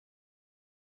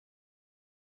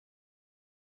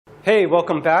Hey,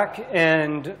 welcome back.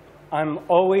 And I'm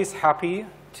always happy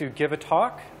to give a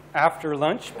talk after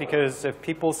lunch because if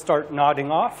people start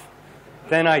nodding off,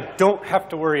 then I don't have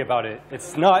to worry about it.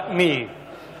 It's not me.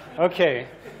 OK,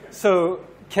 so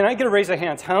can I get a raise of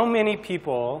hands? How many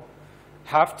people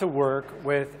have to work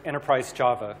with enterprise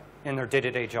Java in their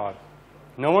day-to-day job?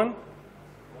 No one?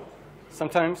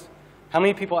 Sometimes? How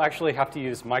many people actually have to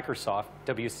use Microsoft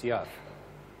WCF?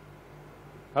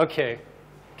 OK,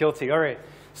 guilty. All right.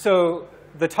 So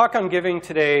the talk I'm giving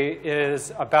today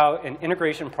is about an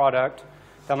integration product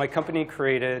that my company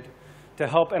created to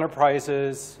help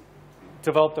enterprises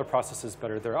develop their processes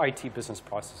better, their IT business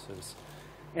processes.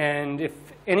 And if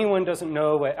anyone doesn't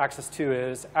know what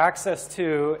Axis2 is,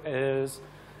 Axis2 is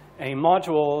a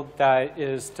module that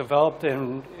is developed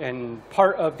in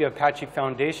part of the Apache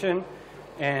Foundation.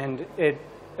 And it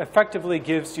effectively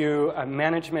gives you a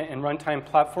management and runtime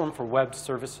platform for web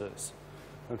services.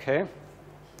 OK?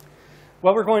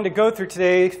 What we're going to go through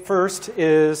today first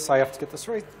is, I have to get this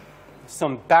right,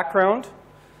 some background,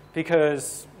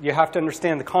 because you have to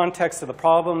understand the context of the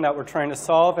problem that we're trying to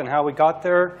solve and how we got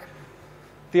there.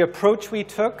 The approach we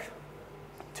took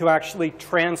to actually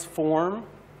transform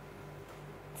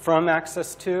from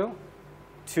Axis2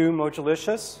 to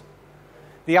Mojolicious.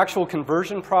 The actual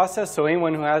conversion process, so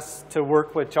anyone who has to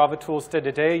work with Java tools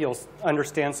day-to-day, you'll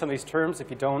understand some of these terms. If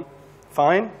you don't,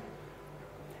 fine.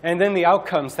 And then the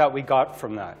outcomes that we got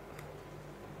from that.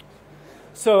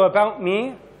 So about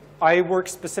me, I work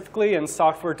specifically in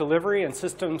software delivery and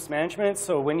systems management.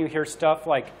 So when you hear stuff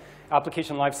like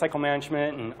application lifecycle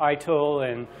management and ITIL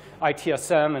and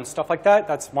ITSM and stuff like that,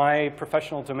 that's my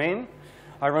professional domain.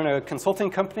 I run a consulting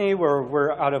company where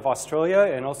we're out of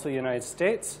Australia and also the United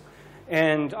States.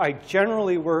 And I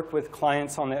generally work with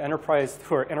clients on the enterprise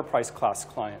who are enterprise class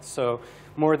clients, so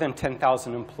more than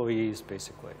 10,000 employees,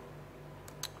 basically.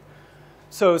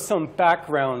 So some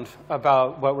background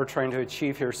about what we're trying to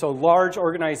achieve here. So large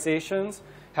organizations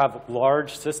have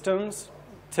large systems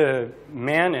to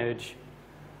manage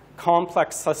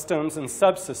complex systems and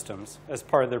subsystems as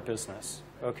part of their business.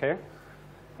 Okay?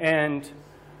 And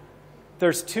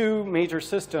there's two major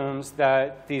systems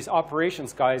that these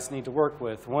operations guys need to work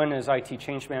with. One is IT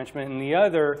change management, and the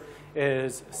other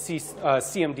is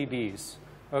CMDBs.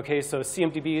 Okay, so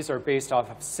CMDBs are based off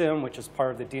of SIM, which is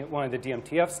part of one of the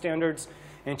DMTF standards,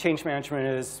 and change management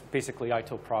is basically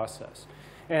ITIL process.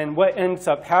 And what ends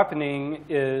up happening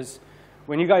is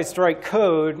when you guys write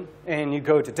code and you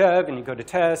go to dev and you go to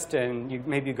test and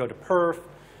maybe you go to perf,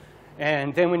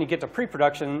 and then when you get to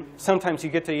pre-production, sometimes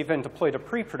you get to even deploy to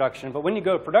pre-production. But when you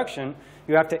go to production,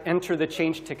 you have to enter the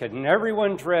change ticket. And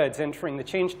everyone dreads entering the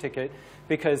change ticket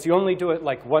because you only do it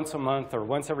like once a month or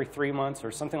once every 3 months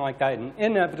or something like that. And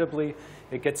inevitably,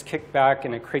 it gets kicked back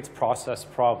and it creates process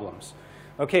problems.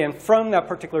 OK, and from that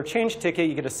particular change ticket,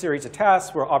 you get a series of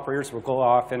tasks where operators will go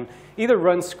off and either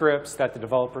run scripts that the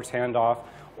developers hand off,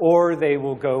 or they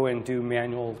will go and do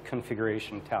manual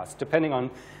configuration tasks, depending on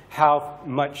how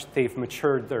much they've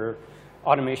matured their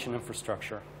automation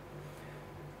infrastructure.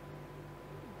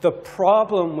 The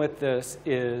problem with this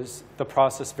is the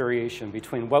process variation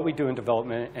between what we do in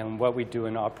development and what we do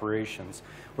in operations.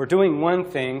 We're doing one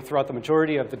thing throughout the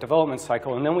majority of the development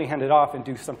cycle, and then we hand it off and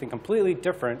do something completely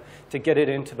different to get it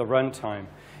into the runtime.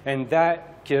 And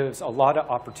that gives a lot of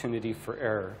opportunity for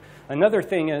error. Another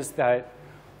thing is that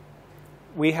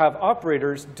we have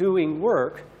operators doing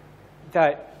work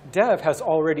that dev has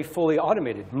already fully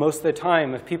automated. Most of the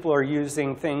time, if people are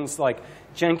using things like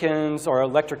Jenkins or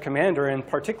Electric Commander, in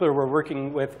particular, we're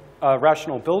working with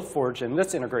Rational Build Forge in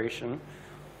this integration,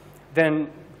 then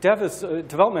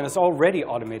development has already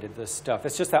automated this stuff.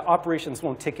 It's just that operations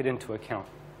won't take it into account.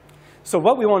 So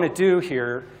what we want to do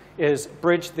here is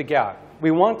bridge the gap. We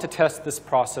want to test this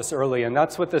process early, and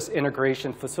that's what this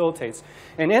integration facilitates.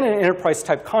 And in an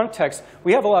enterprise-type context,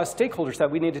 we have a lot of stakeholders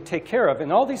that we need to take care of.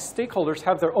 And all these stakeholders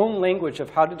have their own language of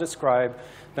how to describe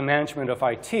the management of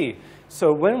IT.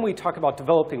 So when we talk about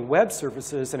developing web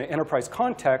services in an enterprise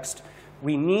context,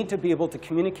 we need to be able to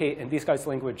communicate in these guys'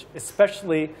 language,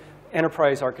 especially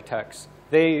enterprise architects.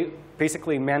 They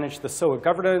basically manage the SOA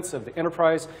governance of the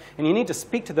enterprise, and you need to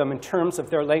speak to them in terms of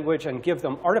their language and give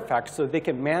them artifacts so they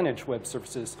can manage web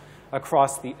services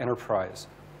across the enterprise.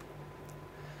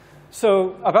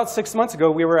 So about 6 months ago,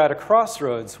 we were at a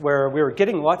crossroads where we were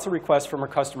getting lots of requests from our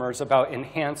customers about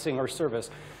enhancing our service.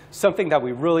 Something that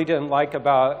we really didn't like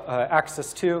about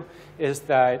Axis2 is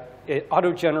that it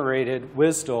auto-generated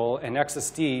WSDL and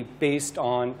XSD based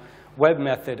on web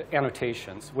method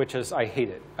annotations, which is, I hate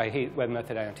it. I hate web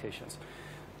method annotations.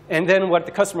 And then what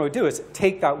the customer would do is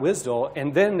take that WSDL,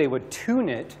 and then they would tune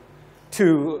it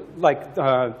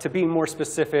to be more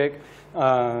specific,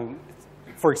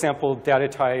 for example, data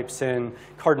types and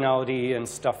cardinality and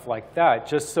stuff like that,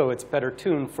 just so it's better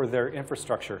tuned for their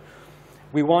infrastructure.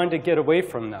 We wanted to get away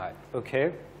from that,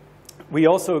 okay? We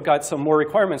also got some more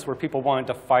requirements where people wanted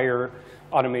to fire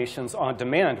automations on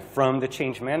demand from the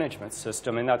change management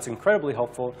system, and that's incredibly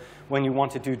helpful when you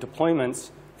want to do deployments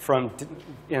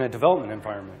in a development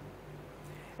environment.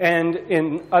 And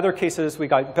in other cases, we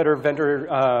got better vendor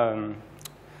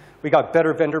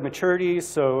maturity.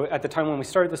 So at the time when we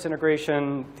started this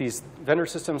integration, these vendor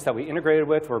systems that we integrated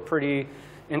with were pretty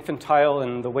infantile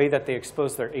in the way that they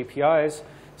exposed their APIs.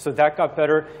 So that got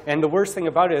better. And the worst thing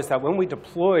about it is that when we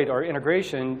deployed our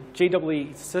integration,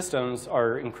 JEE systems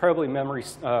are incredibly memory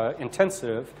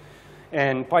intensive.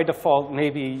 And by default,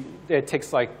 maybe it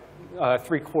takes like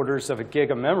 3/4 of a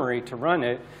gig of memory to run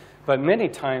it. But many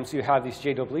times you have these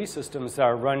JEE systems that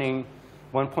are running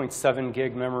 1.7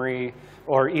 gig memory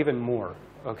or even more,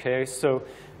 okay? So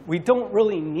we don't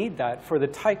really need that for the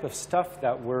type of stuff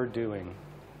that we're doing.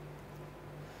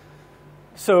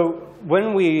 So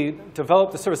when we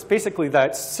develop the service, basically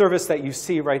that service that you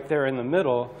see right there in the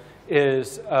middle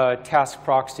is task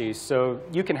proxies. So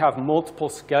you can have multiple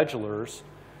schedulers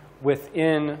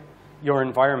within your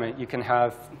environment. You can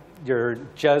have your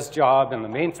Jez job in the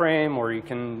mainframe, or you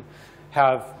can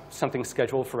have something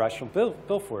scheduled for Rational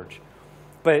Buildforge.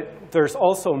 But there's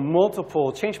also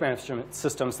multiple change management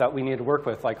systems that we need to work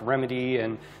with, like Remedy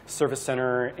and Service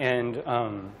Center and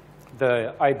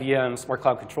the IBM Smart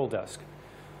Cloud Control Desk.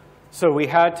 So we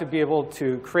had to be able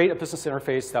to create a business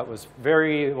interface that was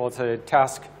it's a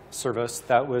task service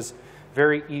that was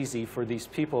very easy for these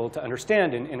people to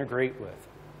understand and integrate with.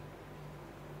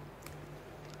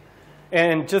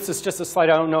 And this is just a slide.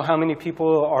 I don't know how many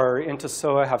people are into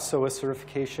SOA, have SOA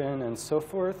certification, and so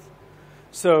forth.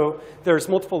 So there's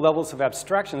multiple levels of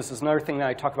abstraction. This is another thing that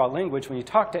I talk about language. When you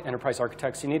talk to enterprise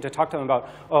architects, you need to talk to them about,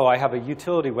 oh, I have a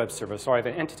utility web service, or I have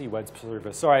an entity web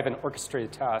service, or I have an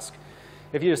orchestrated task.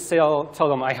 If you just tell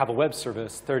them I have a web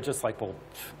service, they're just like, well,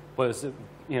 what is it?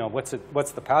 You know, what's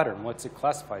the pattern? What's it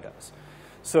classified as?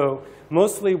 So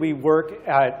mostly we work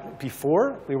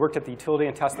we worked at the utility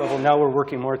and task level. Now we're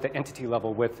working more at the entity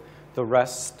level with the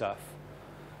REST stuff.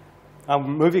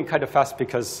 I'm moving kind of fast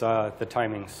because the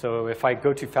timing. So if I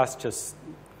go too fast, just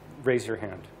raise your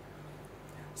hand.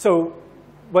 So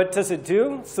what does it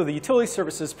do? So the utility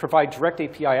services provide direct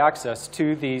API access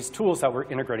to these tools that we're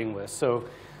integrating with. So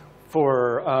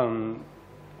for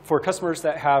customers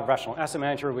that have Rational Asset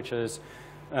Manager, which is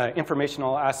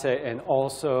informational asset and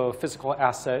also physical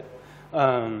asset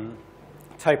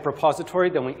type repository,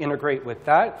 then we integrate with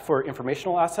that for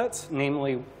informational assets,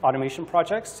 namely automation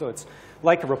projects. So it's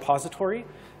like a repository.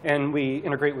 And we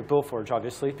integrate with Buildforge,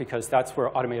 obviously, because that's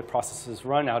where automated processes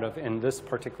run out of in this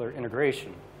particular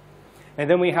integration. And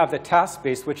then we have the task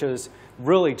base, which is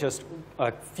really just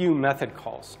a few method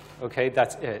calls. Okay,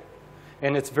 that's it.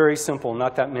 And it's very simple,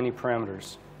 not that many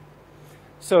parameters.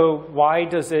 So why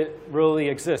does it really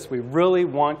exist? We really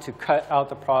want to cut out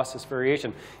the process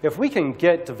variation. If we can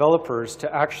get developers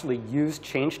to actually use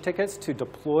change tickets to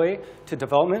deploy to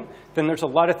development, then there's a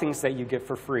lot of things that you get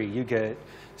for free. You get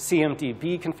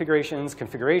CMDB configurations,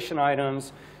 configuration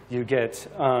items. You get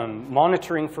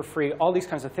monitoring for free, all these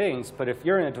kinds of things. But if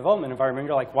you're in a development environment,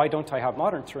 you're like, why don't I have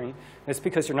monitoring? It's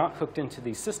because you're not hooked into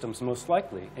these systems, most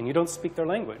likely, and you don't speak their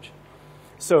language.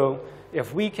 So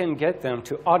if we can get them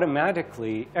to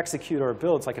automatically execute our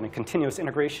builds like in a continuous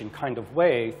integration kind of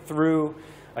way through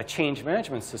a change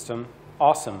management system,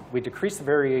 awesome. We decrease the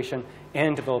variation,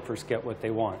 and developers get what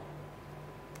they want.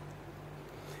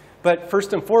 But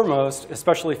first and foremost,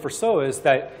 especially for SOA, is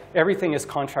that everything is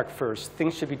contract first.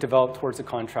 Things should be developed towards a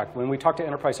contract. When we talk to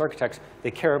enterprise architects,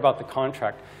 they care about the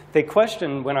contract. They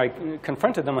question when I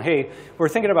confronted them, hey, we're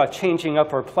thinking about changing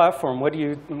up our platform. What do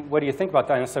you think about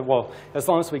that? And I said, well, as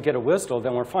long as we get a WSDL,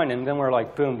 then we're fine. And then we're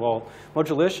like, boom, well,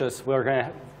 Mojolicious,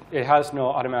 it has no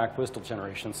automatic WSDL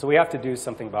generation. So we have to do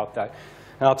something about that.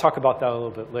 And I'll talk about that a little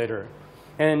bit later.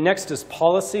 And next is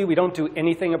policy. We don't do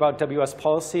anything about WS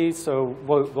policy, so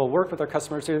we'll work with our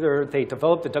customers. Either they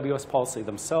develop the WS policy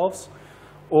themselves,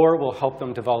 or we'll help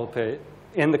them develop it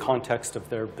in the context of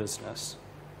their business.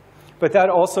 But that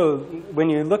also, when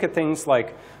you look at things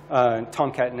like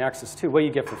Tomcat and Axis2, what you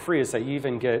get for free is that you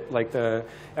even get like the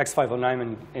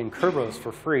X509 and Kerberos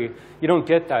for free. You don't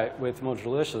get that with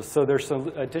Mojolicious, so there's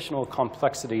some additional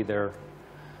complexity there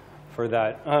for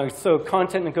that. So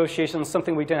content negotiations,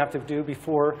 something we didn't have to do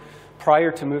before.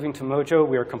 Prior to moving to Mojo,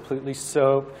 we are completely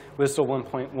SOAP, WSDL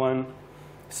 1.1.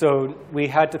 So we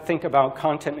had to think about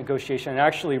content negotiation and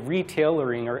actually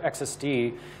retailoring our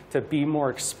XSD to be more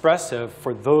expressive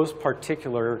for those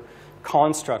particular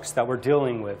constructs that we're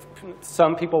dealing with.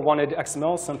 Some people wanted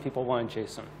XML, some people wanted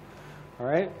JSON. All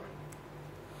right?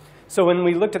 So when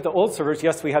we looked at the old servers,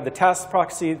 yes, we had the task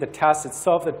proxy, the task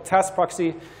itself. The task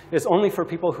proxy is only for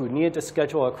people who needed to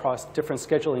schedule across different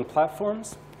scheduling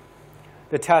platforms.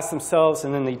 The tasks themselves,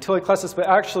 and then the utility classes. But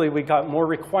actually, we got more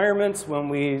requirements when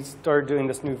we started doing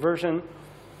this new version.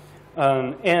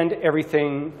 And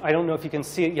everything, I don't know if you can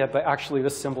see it yet, but actually the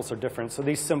symbols are different. So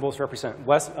these symbols represent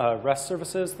REST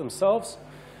services themselves.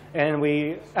 And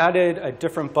we added a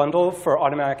different bundle for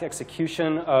automatic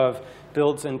execution of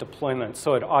builds and deployments,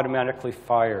 so it automatically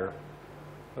fire.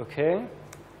 Okay?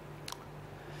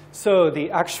 So the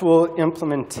actual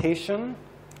implementation,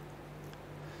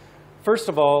 first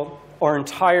of all, our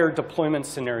entire deployment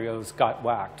scenarios got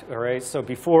whacked, all right? So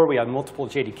before, we had multiple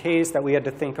JDKs that we had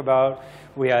to think about.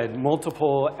 We had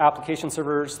multiple application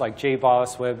servers like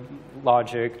JBoss,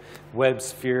 WebLogic,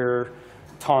 WebSphere,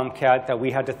 Tomcat that we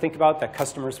had to think about that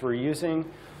customers were using.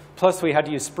 Plus, we had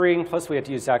to use Spring. Plus, we had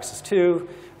to use Axis2.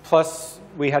 Plus,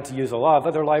 we had to use a lot of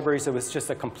other libraries. It was just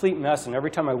a complete mess. And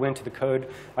every time I went to the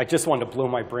code, I just wanted to blow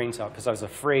my brains out because I was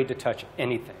afraid to touch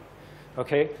anything.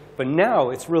 Okay? But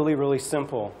now it's really, really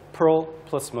simple. Perl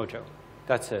plus Mojo.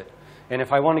 That's it. And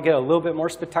if I want to get a little bit more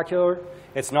spectacular,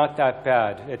 it's not that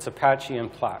bad. It's Apache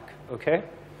and Plaque. Okay?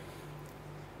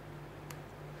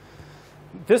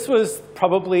 This was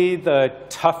probably the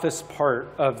toughest part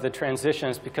of the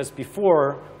transitions because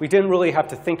before, we didn't really have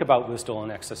to think about WSDL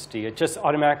and XSD. It just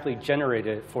automatically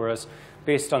generated it for us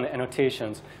based on the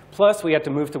annotations. Plus, we had to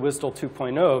move to WSDL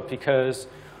 2.0 because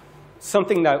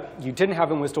something that you didn't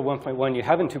have in WSDL 1.1, you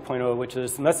have in 2.0, which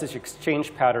is message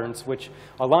exchange patterns, which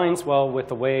aligns well with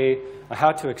the way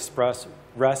how to express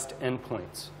REST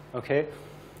endpoints. Okay?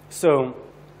 So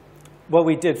what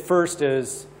we did first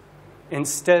is,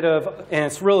 instead of, and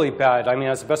it's really bad, I mean,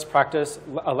 as a best practice,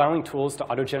 allowing tools to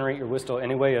auto-generate your WSDL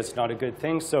anyway is not a good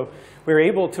thing. So we were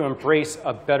able to embrace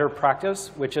a better practice,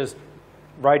 which is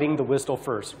writing the WSDL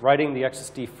first, writing the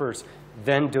XSD first,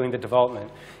 then doing the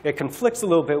development. It conflicts a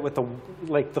little bit with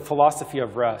the philosophy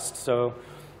of REST. So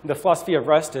the philosophy of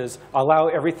REST is allow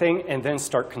everything and then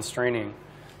start constraining.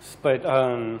 But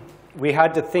we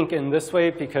had to think in this way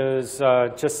because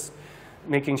just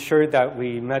making sure that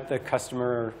we met the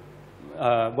customer,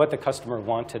 what the customer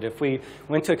wanted. If we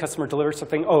went to a customer, delivered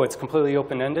something, oh, it's completely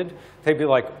open-ended, they'd be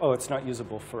like, oh, it's not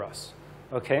usable for us.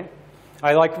 Okay?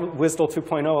 I like WSDL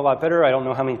 2.0 a lot better. I don't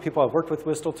know how many people have worked with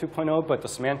WSDL 2.0, but the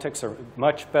semantics are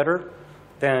much better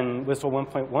than WSDL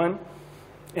 1.1.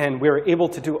 And we were able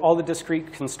to do all the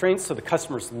discrete constraints, so the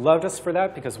customers loved us for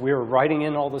that because we were writing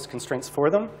in all those constraints for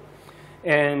them.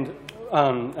 And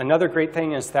another great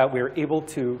thing is that we were able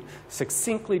to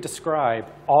succinctly describe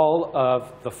all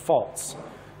of the faults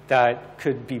that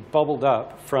could be bubbled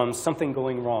up from something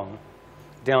going wrong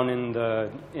down in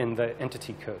the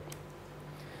entity code.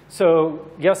 So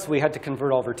yes, we had to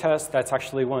convert all of our tests. That's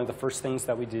actually one of the first things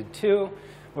that we did too.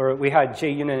 Where we had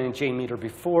JUnit and JMeter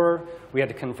before. We had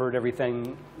to convert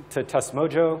everything to test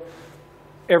Mojo.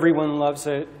 Everyone loves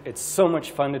it. It's so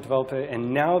much fun to develop it.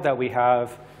 And now that we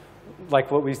have,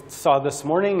 like what we saw this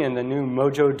morning in the new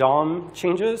Mojo DOM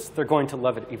changes, they're going to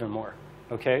love it even more.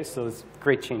 Okay, so it's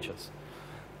great changes.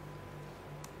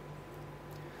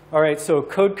 All right, so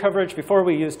code coverage. Before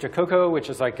we used Jacoco, which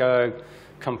is like a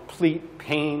complete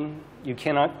pain. You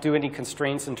cannot do any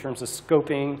constraints in terms of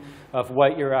scoping of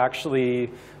what you're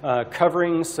actually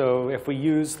covering. So if we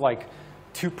use like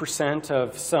 2%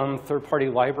 of some third-party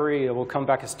library, it will come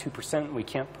back as 2%. We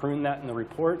can't prune that in the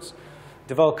reports.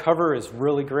 Develop cover is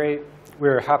really great.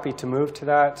 We're happy to move to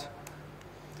that.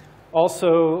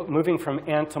 Also, moving from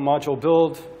Ant to module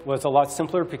build was a lot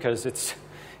simpler because it's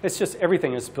just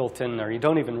everything is built in there. You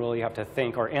don't even really have to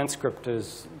think. Our Ant script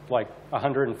is like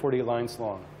 140 lines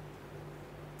long.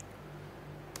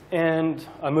 And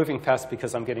I'm moving fast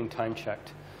because I'm getting time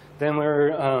checked. Then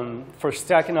for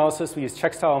stack analysis, we use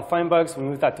checkstyle and find bugs. We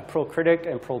moved that to Perl Critic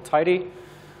and Perl Tidy.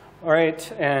 All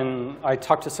right, and I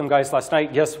talked to some guys last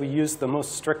night. Yes, we use the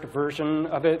most strict version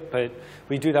of it, but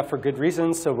we do that for good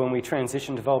reasons. So when we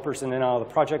transition developers in and out of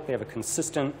the project, they have a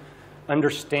consistent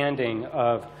understanding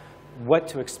of what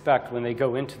to expect when they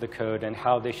go into the code and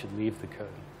how they should leave the code.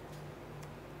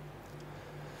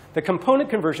 The component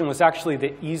conversion was actually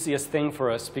the easiest thing for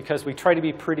us because we try to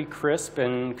be pretty crisp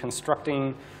in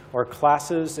constructing our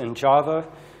classes in Java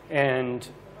and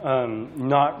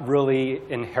not really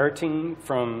inheriting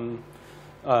from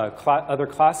other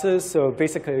classes. So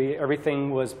basically,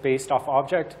 everything was based off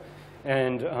object.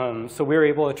 And so we were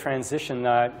able to transition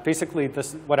that. Basically,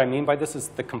 what I mean by this is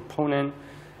the component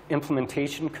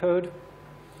implementation code.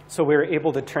 So we were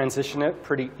able to transition it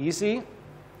pretty easy.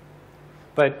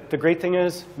 But the great thing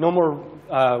is, no more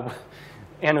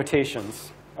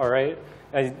annotations, all right?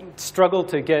 I struggle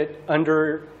to get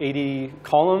under 80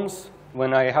 columns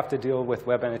when I have to deal with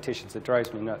web annotations. It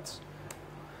drives me nuts.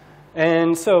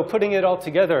 And so putting it all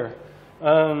together,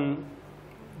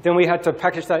 then we had to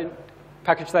package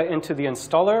that into the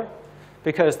installer,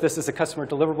 because this is a customer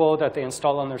deliverable that they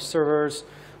install on their servers,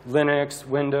 Linux,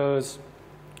 Windows,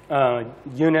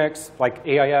 Unix, like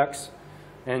AIX,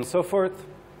 and so forth.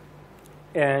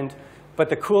 But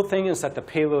the cool thing is that the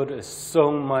payload is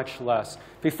so much less.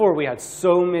 Before, we had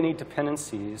so many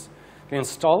dependencies. The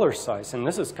installer size, and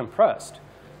this is compressed,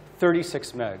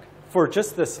 36 meg. For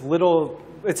just this little,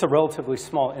 it's a relatively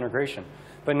small integration.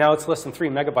 But now it's less than 3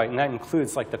 megabyte, and that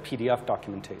includes like the PDF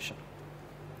documentation.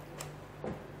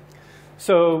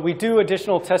 So we do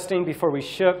additional testing before we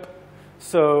ship.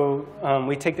 So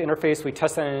we take the interface, we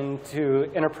test that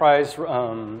into enterprise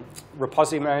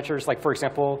repository managers, like, for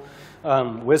example,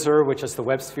 Wizard, which is the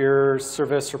WebSphere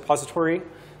service repository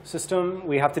system.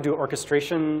 We have to do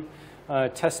orchestration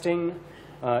testing,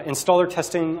 installer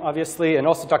testing, obviously, and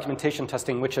also documentation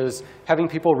testing, which is having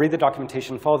people read the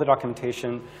documentation, follow the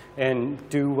documentation, and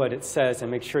do what it says, and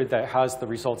make sure that it has the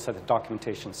results that the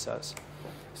documentation says.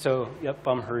 So, yep,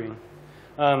 I'm hurrying.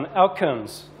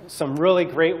 Outcomes, some really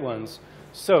great ones.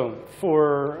 So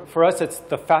for us, it's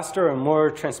the faster and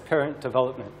more transparent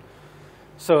development.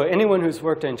 So anyone who's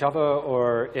worked in Java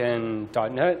or in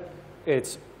 .NET,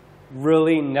 it's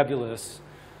really nebulous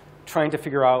trying to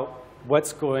figure out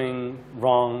what's going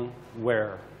wrong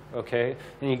where, okay?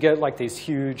 And you get like these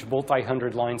huge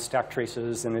multi-hundred-line stack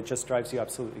traces, and it just drives you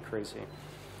absolutely crazy.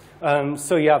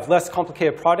 So you have less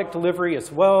complicated product delivery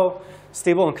as well,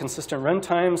 stable and consistent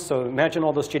runtimes. So imagine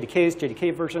all those JDKs,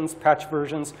 JDK versions, patch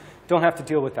versions. Don't have to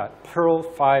deal with that. Perl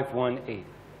 5.1.8,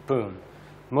 boom.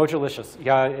 Mojolicious,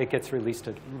 yeah, it gets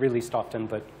released often,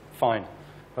 but fine,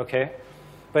 okay?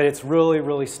 But it's really,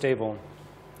 really stable.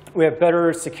 We have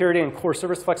better security and core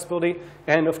service flexibility,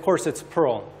 and of course it's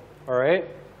Perl, all right?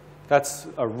 That's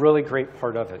a really great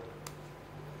part of it.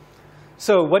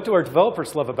 So what do our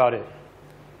developers love about it?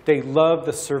 They love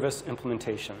the service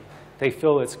implementation. They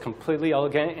feel it's completely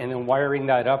elegant, and then wiring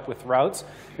that up with routes.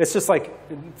 It's just like,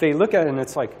 they look at it and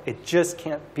it's like, it just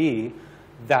can't be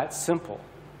that simple.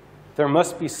 There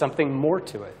must be something more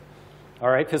to it, all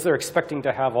right? Because they're expecting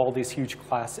to have all these huge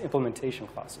implementation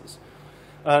classes.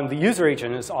 The user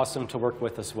agent is awesome to work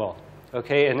with as well,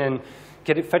 okay? And then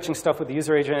fetching stuff with the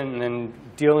user agent and then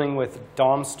dealing with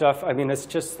DOM stuff. I mean, it's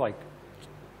just like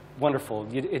wonderful.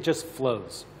 It just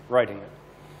flows, writing it.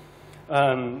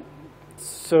 And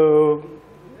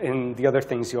the other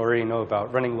things you already know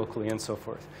about, running locally and so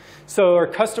forth. So our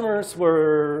customers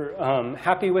were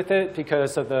happy with it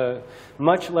because of the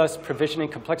much less provisioning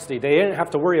complexity. They didn't have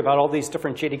to worry about all these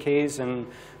different JDKs and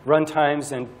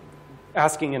runtimes and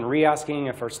asking and re-asking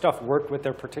if our stuff worked with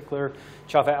their particular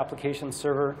Java application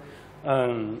server.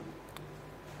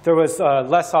 There was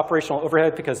less operational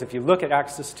overhead because if you look at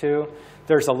Axis2,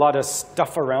 there's a lot of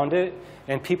stuff around it,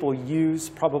 and people use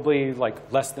probably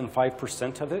like less than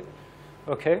 5% of it,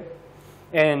 okay?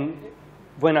 And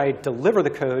when I deliver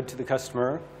the code to the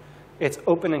customer, it's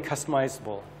open and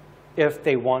customizable if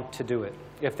they want to do it,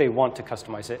 if they want to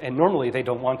customize it. And normally they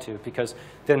don't want to, because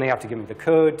then they have to give me the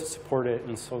code to support it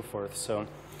and so forth. So,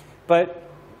 but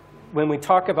when we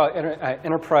talk about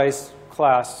enterprise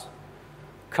class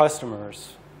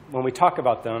customers, when we talk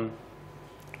about them,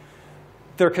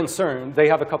 they're concerned. They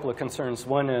have a couple of concerns.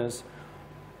 One is,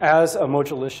 as a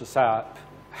Mojolicious app,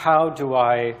 how do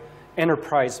I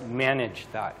enterprise manage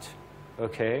that,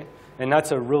 okay? And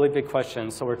that's a really big question.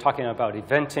 So we're talking about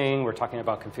eventing, we're talking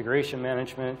about configuration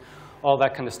management, all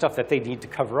that kind of stuff that they need to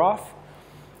cover off.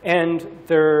 And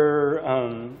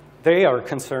they are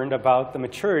concerned about the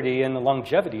maturity and the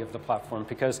longevity of the platform,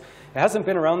 because it hasn't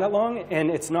been around that long, and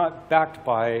it's not backed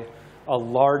by a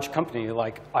large company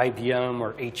like IBM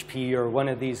or HP or one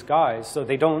of these guys. So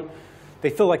they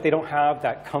feel like they don't have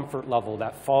that comfort level,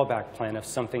 that fallback plan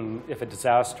if a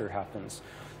disaster happens.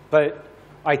 But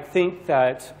I think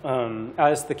that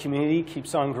as the community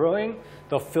keeps on growing,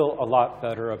 they'll feel a lot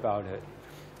better about it.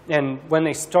 And when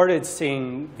they started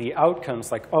seeing the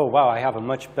outcomes, like, oh, wow, I have a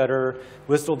much better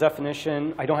WSDL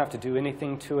definition. I don't have to do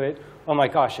anything to it. Oh, my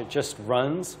gosh, it just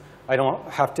runs. I don't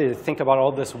have to think about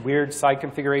all this weird side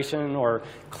configuration or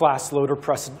class loader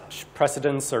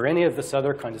precedence or any of this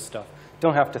other kind of stuff.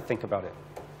 Don't have to think about it.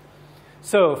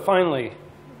 So finally,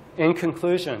 in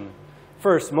conclusion,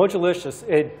 first, Mojolicious,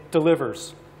 it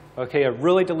delivers. Okay, it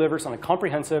really delivers on a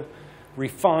comprehensive,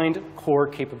 refined core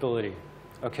capability.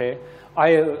 Okay,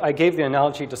 I gave the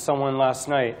analogy to someone last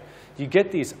night. You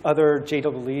get these other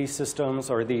JEE systems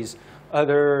or these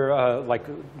other like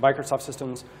Microsoft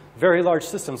systems, very large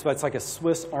systems, but it's like a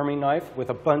Swiss Army knife with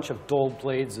a bunch of dull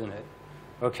blades in it.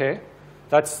 Okay,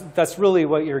 that's really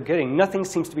what you're getting. Nothing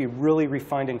seems to be really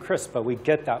refined and crisp, but we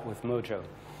get that with Mojo.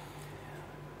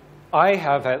 I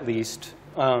have at least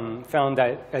found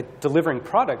that at delivering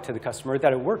product to the customer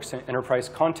that it works in enterprise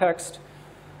context.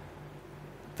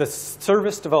 The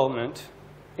service development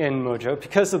in Mojo,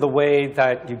 because of the way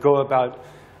that you go about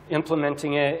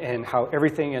implementing it and how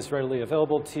everything is readily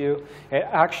available to you, it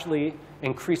actually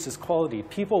increases quality.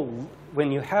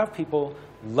 When you have people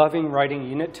loving writing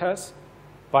unit tests,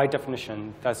 by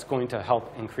definition, that's going to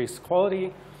help increase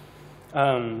quality.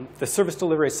 The service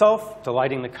delivery itself,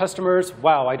 delighting the customers.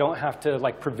 Wow, I don't have to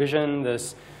like provision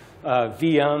this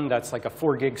VM that's like a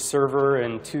 4 gig server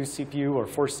and 2 CPU or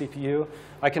 4 CPU.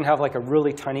 I can have like a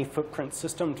really tiny footprint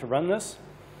system to run this.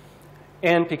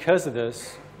 And because of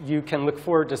this, you can look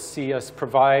forward to see us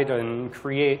provide and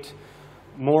create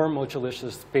more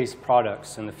Mojolicious-based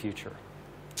products in the future.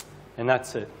 And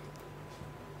that's it.